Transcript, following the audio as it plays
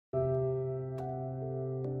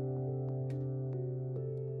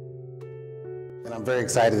And I'm very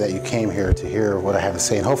excited that you came here to hear what I have to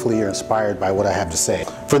say, and hopefully you're inspired by what I have to say.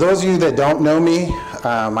 For those of you that don't know me,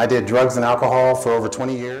 I did drugs and alcohol for over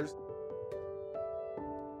 20 years.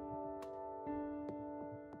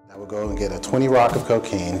 I would go and get a 20 rock of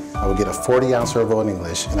cocaine, I would get a 40-ounce Herbal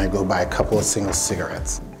English, and I'd go buy a couple of single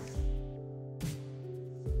cigarettes.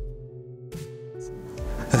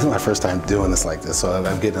 This is my first time doing this like this, so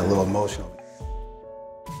I'm getting a little emotional.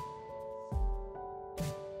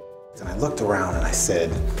 And I looked around and I said,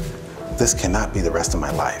 this cannot be the rest of my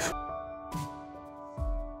life.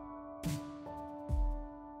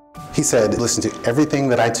 He said, listen to everything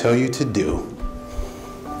that I tell you to do,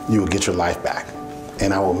 you will get your life back.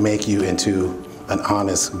 And I will make you into an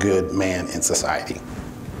honest, good man in society.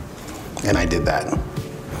 And I did that.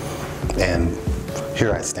 And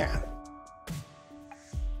here I stand.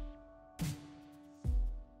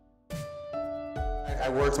 I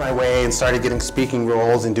worked my way and started getting speaking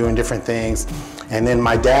roles and doing different things. And then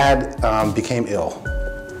my dad became ill.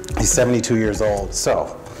 He's 72 years old. So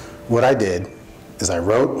what I did is I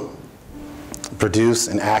wrote, produced,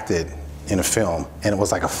 and acted in a film. And it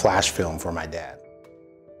was like a flash film for my dad.